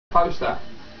poster,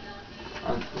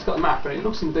 and it's got the map, and it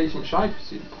looks in decent shape.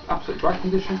 It's in absolutely great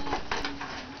condition.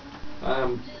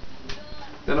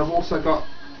 Then I've also got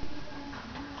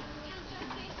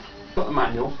the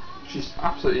manual, which is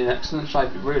absolutely in excellent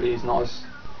shape. It really is nice.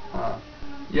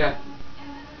 Yeah,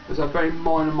 there's a very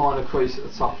minor crease at the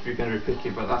top if you're going to be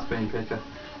picky, but that's being picky.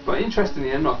 But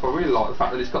interestingly enough, I really like the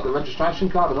fact that it's got the registration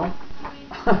card and all.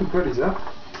 How good is that?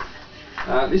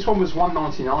 This one was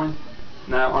 $1.99.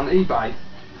 Now on eBay,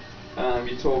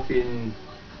 you're talking,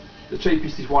 the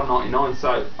cheapest is $1.99,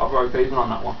 so I broke even on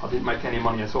that one. I didn't make any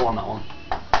money at all on that one.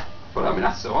 But I mean,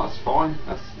 that's alright, that's fine.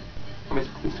 I mean,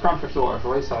 it's Grand Theft Auto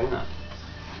for resale, isn't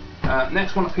it?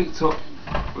 Next one I picked up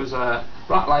was a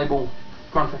Black Label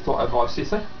Grand Theft Auto Vice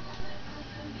City.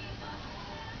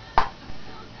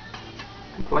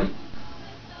 Complete.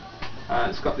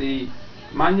 It's got the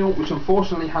manual, which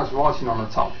unfortunately has writing on the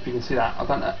top, if you can see that. I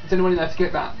don't know, is anyone in there to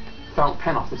get that felt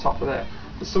pen off the top of there?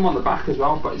 There's some on the back as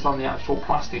well, but it's on the actual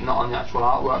plastic, not on the actual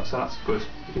artwork, so that's good.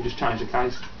 You can just change the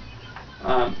case.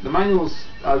 The manual's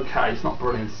okay, it's not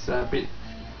brilliant, it's a bit,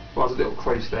 well, there's a little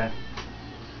crease there.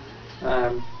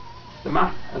 The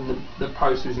map and the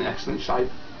poster is in excellent shape,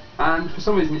 and for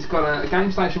some reason it's got a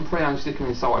Game Station pre-owned sticker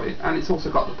inside it, and it's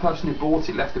also got the person who bought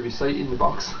it left a receipt in the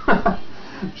box.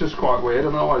 Just quite weird, I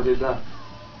don't know why I did that.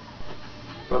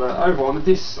 But overall, the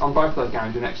discs on both of those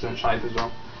games are in excellent shape as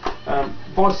well.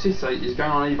 Vice City is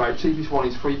going on eBay. Cheapest one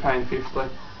is £3.50,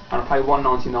 and I paid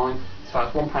 $1.99, so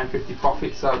it's £1.50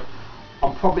 profit. So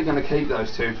I'm probably going to keep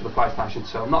those two for the PlayStation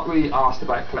 2. I'm not really asked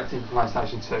about collecting for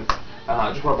PlayStation 2.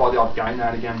 I just want to buy the odd game now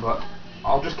and again, but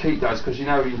I'll just keep those because you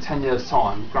know in 10 years'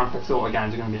 time, Grand Theft Auto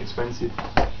games are going to be expensive.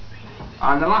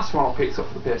 And the last one I picked up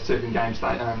for the PS2 from Game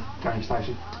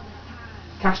Station,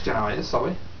 Cash Generators,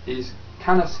 sorry, is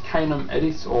Canis Canem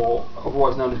Edit, or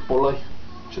otherwise known as Bully,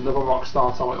 which is another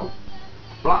Rockstar title.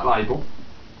 Black Label.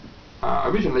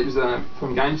 Originally it was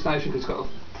from Game Station because it's got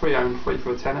a pre-owned 3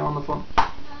 for a tenner on the front.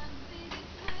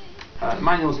 The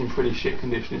manual's in pretty shit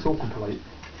condition, it's all complete.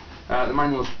 The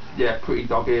manual's, yeah, pretty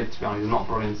dog-eared to be honest, not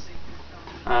brilliant.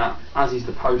 As is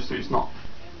the poster, it's not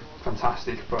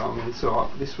fantastic, but I mean it's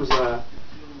alright. This was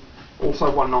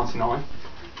also $1.99.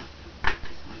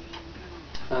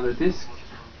 The disc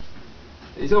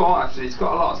is alright actually, it's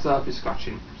got a lot of surface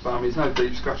scratching, but I mean there's no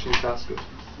deep scratching, so that's good.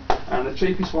 And the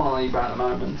cheapest one on eBay at the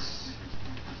moment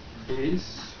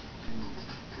is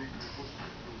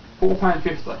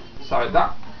 £4.50. So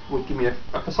that would give me, if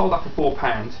I sold that for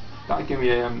 £4, that would give me,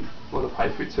 what would I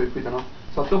pay for it, £2 and all.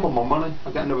 So I double my money,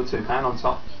 I get another £2 on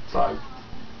top. So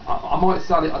I might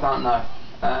sell it, I don't know.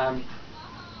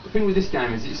 The thing with this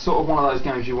game is it's sort of one of those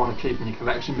games you want to keep in your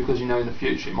collection because you know in the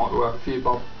future it might be worth a few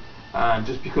bob.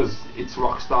 Just because it's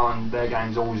Rockstar and their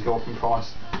games always go up in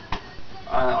price.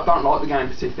 I don't like the game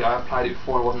particularly, I have played it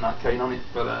before and I wasn't that keen on it,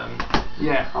 but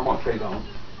yeah, I might keep that one.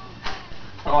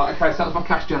 Alright, okay, so that was my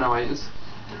Cash Generators.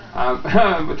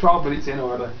 We're 12 minutes in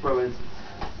already, brilliant.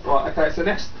 Right, okay, so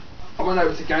next I went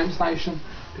over to Game Station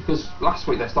because last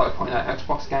week they started putting out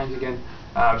Xbox games again,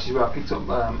 which is where I picked up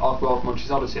Oddworld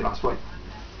Munchies Odyssey last week.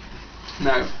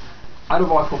 Now, I had a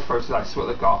rifle through today to see what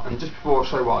they've got, and just before I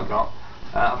show you what I got,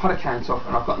 I've had a count off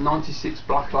and I've got 96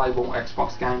 Black Label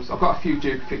Xbox games. I've got a few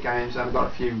duplicate games and I've got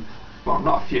a few, well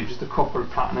not a few, just a couple of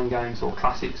platinum games or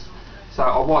classics. So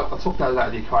I took those out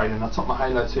of the equation. I took my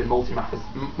Halo 2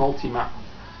 multi-map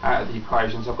out of the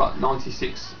equation. So I've got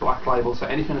 96 Black Label, so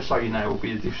anything I show you now will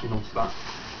be additional to that.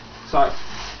 So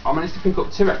I managed to pick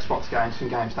up 2 Xbox games from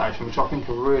Game Station, which I think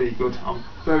are really good. I'm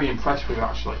very impressed with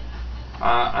actually.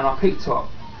 And I picked up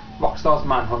Rockstar's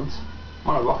Manhunt. I'm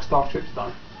on a Rockstar trip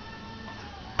today.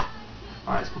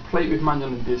 It's complete with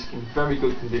manual and disc in very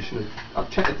good condition. I've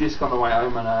checked the disc on the way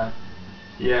home and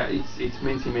yeah, it's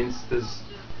minty mints. There's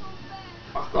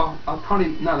I can't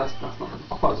even, no that's not,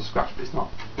 I thought it was a scratch but it's not.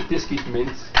 The disc is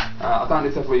mint. I don't know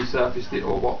if they've resurfaced it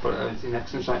or what, but it's in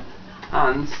excellent shape.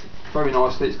 And very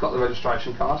nicely it's got the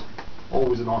registration card,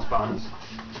 always a nice bonus.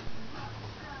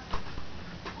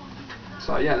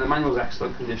 So yeah, the manual's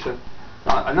excellent condition.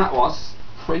 And that was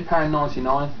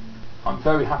 £3.99. I'm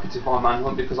very happy to buy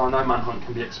Manhunt because I know Manhunt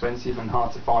can be expensive and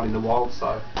hard to find in the wild,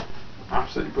 so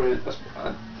absolutely brilliant,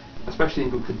 especially in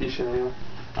good condition anyway.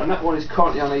 And that one is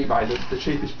currently on eBay. The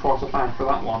cheapest price I found for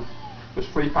that one was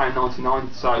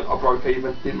 £3.99, so I broke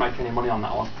even, didn't make any money on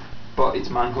that one. But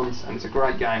it's Manhunt and it's a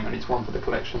great game and it's one for the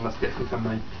collection, that's definitely for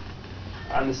me.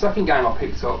 And the second game I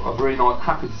picked up, I was really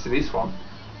happy to see this one.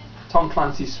 Tom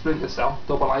Clancy's Splinter Cell,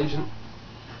 Double Agent.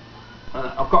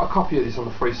 I've got a copy of this on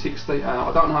the 360.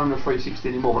 I don't own the 360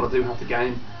 anymore, but I do have the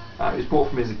game. It was bought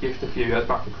for me as a gift a few years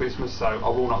back for Christmas, so I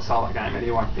will not sell that game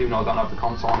anyway, even though I don't have the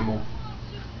console anymore.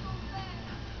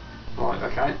 Right,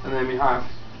 okay, and then we have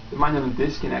the manual and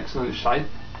disc in excellent shape.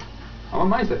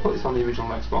 I'm amazed they put this on the original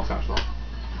Xbox actually.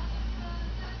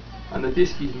 And the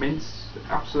disc is mint,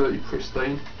 absolutely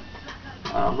pristine.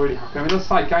 I'm really happy. I mean, let's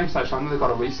say Game Station, I know they've got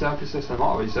to resurface this, they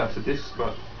might resurface the discs,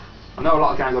 but I know a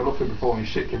lot of games I've looked at before in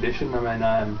shit condition. I mean,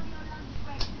 I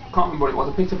can't remember what it was.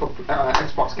 I picked up an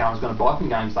Xbox game I was going to buy from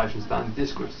Game Station today, and the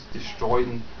disc was destroyed.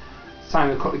 And same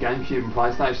with a couple of GameCube and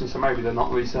PlayStation, so maybe they're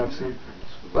not resurfacing them.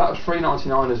 But that was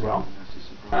 $3.99 as well.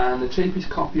 And the cheapest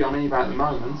copy on eBay at the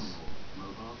moment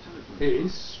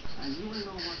is,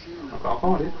 I can't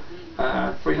find it,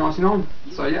 $3.99.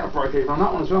 So yeah, I broke even on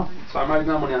that one as well. So I made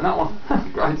no money on that one.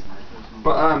 Great.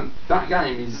 But that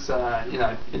game is, you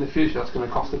know, in the future that's going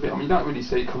to cost a bit. I mean, you don't really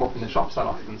see it come up in the shops that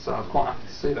often, so I was quite happy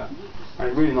to see that. And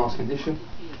in really nice condition.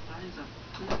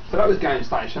 So that was Game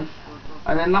Station.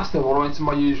 And then last of all, I went to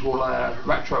my usual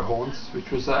retro haunts, which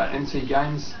was MT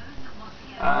Games.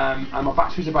 And my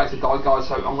battery's about to die, guys,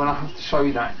 so I'm going to have to show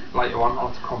you that later on. I'll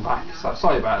have to come back, so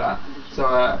sorry about that.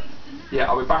 So yeah,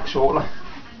 I'll be back shortly.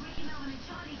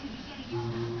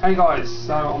 Hey guys,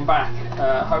 so I'm back.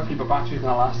 Hopefully my battery's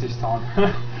going to last this time.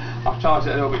 I've charged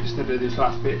it a little bit just to do this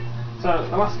last bit. So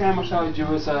the last game I showed you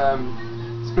was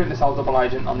Splinter Cell Double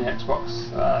Agent on the Xbox,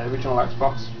 the original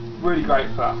Xbox. Really great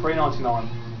for that, $3.99,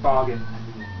 bargain.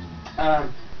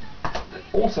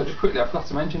 Also, just quickly, I forgot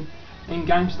to mention, in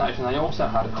Game Station they also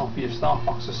had a copy of Star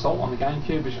Fox Assault on the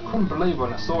GameCube, which I couldn't believe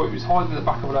when I saw it. It was hiding in the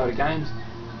back of a load of games.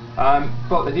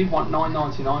 But they did want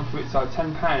 $9.99 for it, so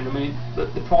 £10. I mean,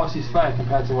 the price is fair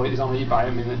compared to what it is on eBay. I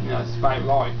mean, you know, it's about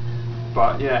right.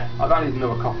 But yeah, I don't need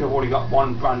another copy. I've already got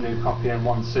one brand new copy and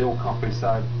one sealed copy.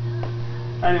 So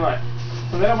anyway,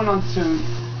 so then I went on to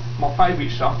my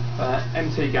favourite shop,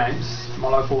 MT Games, my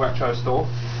local retro store,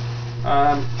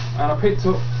 and I picked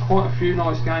up quite a few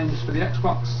nice games for the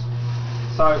Xbox.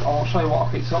 So I'll show you what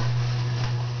I picked up.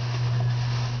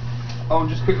 Oh,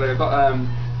 just quickly, I've got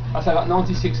I got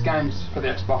 96 games for the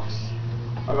Xbox.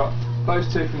 I've got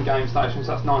those two from Game Station,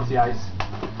 so that's 98,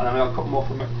 and then I've got a couple more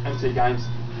from MT Games.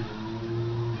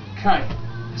 Okay,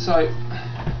 so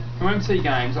from MT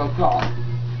Games I've got,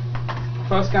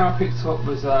 first game I picked up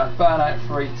was Burnout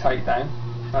 3 Takedown.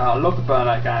 I love the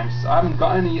Burnout games. I haven't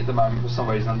got any at the moment for some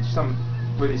reason, I just haven't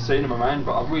really seen them around,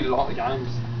 but I really like the games.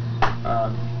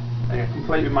 Again,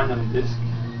 complete with manual and disc.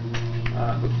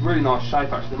 Looks really nice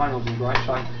shape actually, the manual's in great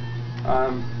shape.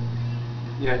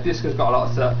 Yeah, disc has got a lot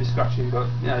of surface scratching, but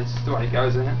yeah, it's the way it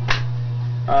goes, isn't it?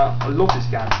 I love this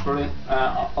game, it's brilliant.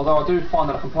 Although I do find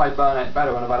that I can play Burnout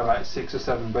better when I've had about 6 or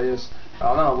 7 beers.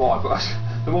 I don't know why, but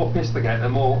the more pissed I get, the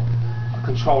more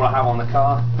control I have on the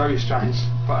car. Very strange,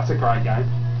 but that's a great game.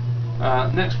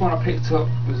 Next one I picked up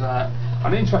was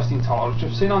an interesting title, which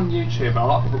I've seen on YouTube, and a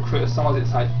lot of people criticise it,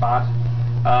 say it's bad.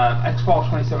 Xbox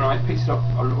 2708 picked it up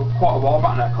quite a while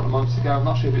back now, a couple of months ago. I'm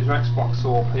not sure if it was Xbox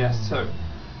or PS2.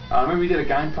 I remember we did a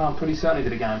gameplay, I'm pretty certain we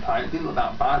did a gameplay, it didn't look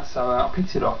that bad, so I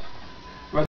picked it up.